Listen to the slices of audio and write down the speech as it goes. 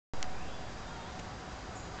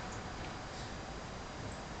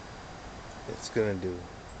it's gonna do.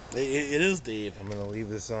 It is, Dave. I'm gonna leave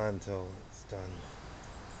this on until it's done.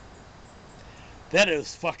 That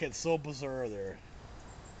is fucking so bizarre there.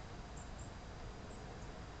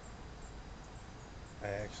 I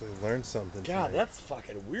actually learned something God, tonight. that's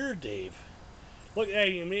fucking weird, Dave. Look,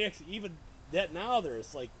 I mean, actually, even that now,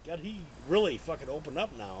 there's like, God, he really fucking opened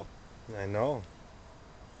up now. I know.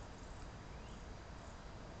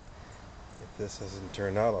 If this doesn't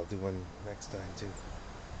turn out, I'll do one next time too.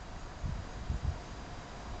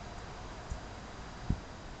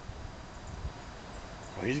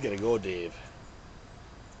 Oh, he's gonna go, Dave.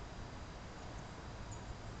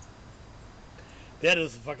 That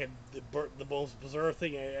is fucking the most bizarre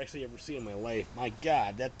thing I actually ever seen in my life. My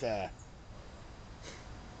God, that's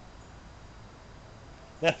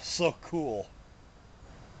so cool.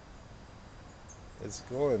 It's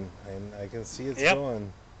going. I can see it's Yep.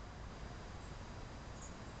 going.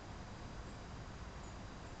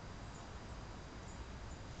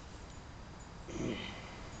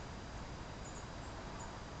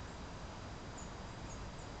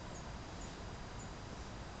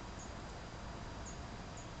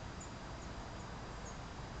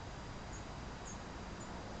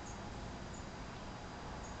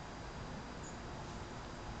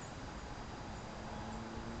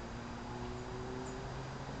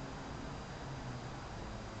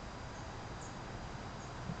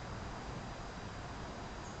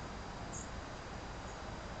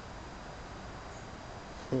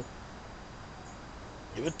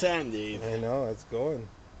 Give it time, Dave. I know it's going.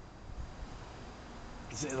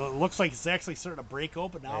 It looks like it's actually starting to break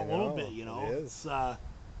open now I a little know, bit. You know, it is. it's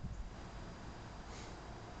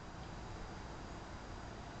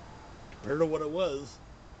compared to what it was.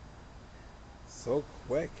 So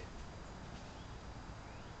quick.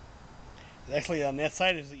 It's actually on that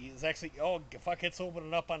side is actually fuck, it's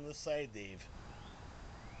opening up on this side, Dave.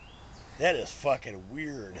 That is fucking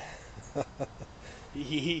weird.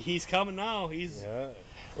 He's coming now. Yeah.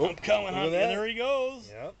 I'm coming. Look at Yeah, that. there he goes.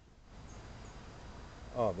 Yep.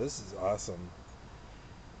 Oh, this is awesome.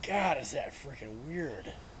 God, is that freaking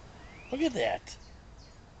weird? Look at that.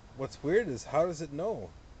 What's weird is how does it know?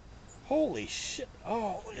 Holy shit.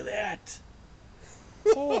 Oh, look at that.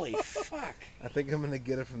 Holy fuck. I think I'm gonna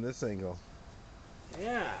get it from this angle.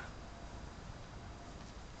 Yeah.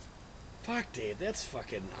 Fuck, Dave. That's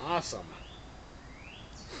fucking awesome.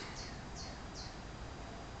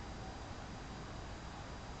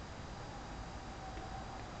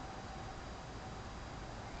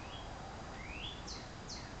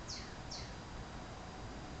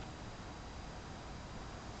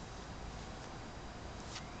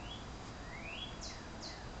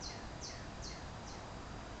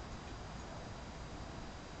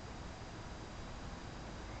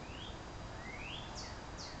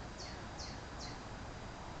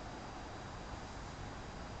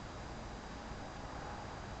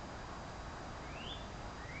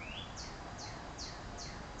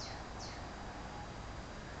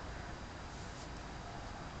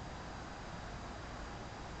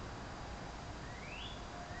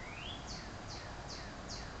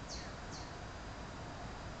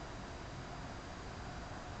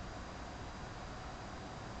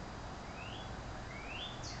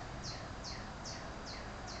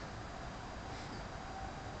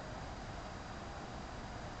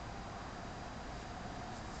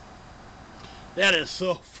 That is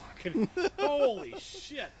so fucking. Holy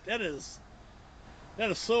shit. That is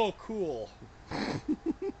so cool.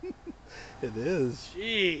 It is.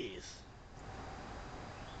 Jeez.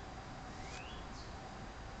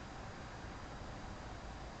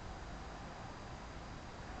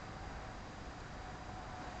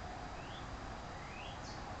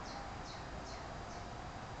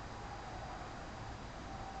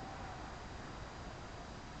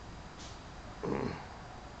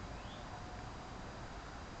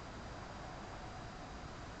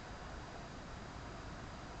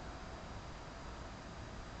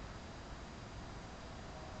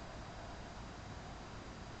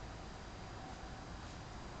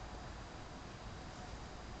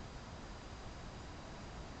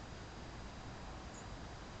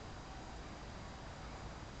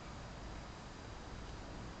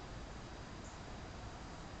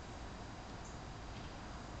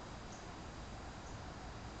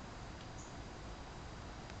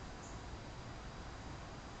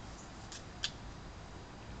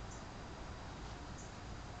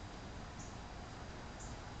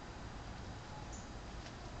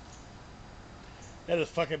 That is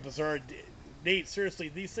fucking bizarre. Nate, seriously,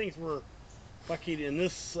 these things were fucking in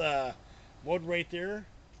this mode right there.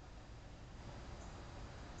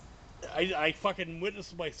 I fucking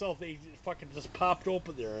witnessed myself. They fucking just popped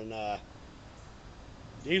open there, and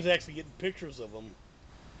Dave's actually getting pictures of them.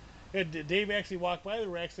 Yeah, Dave actually walked by. They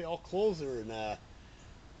were actually all closed there, and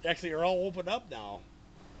actually are all opened up now.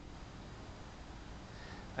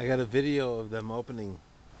 I got a video of them opening,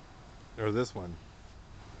 or this one.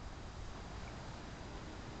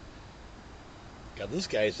 God, this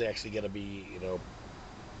guy's actually gonna be,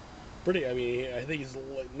 pretty. I mean, I think he's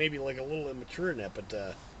maybe like a little immature in that,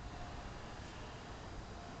 but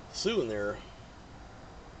soon there.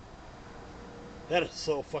 That is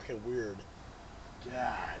so fucking weird.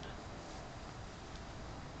 God.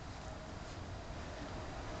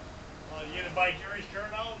 You gonna buy Jerry's car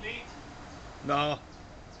now, Nate? No,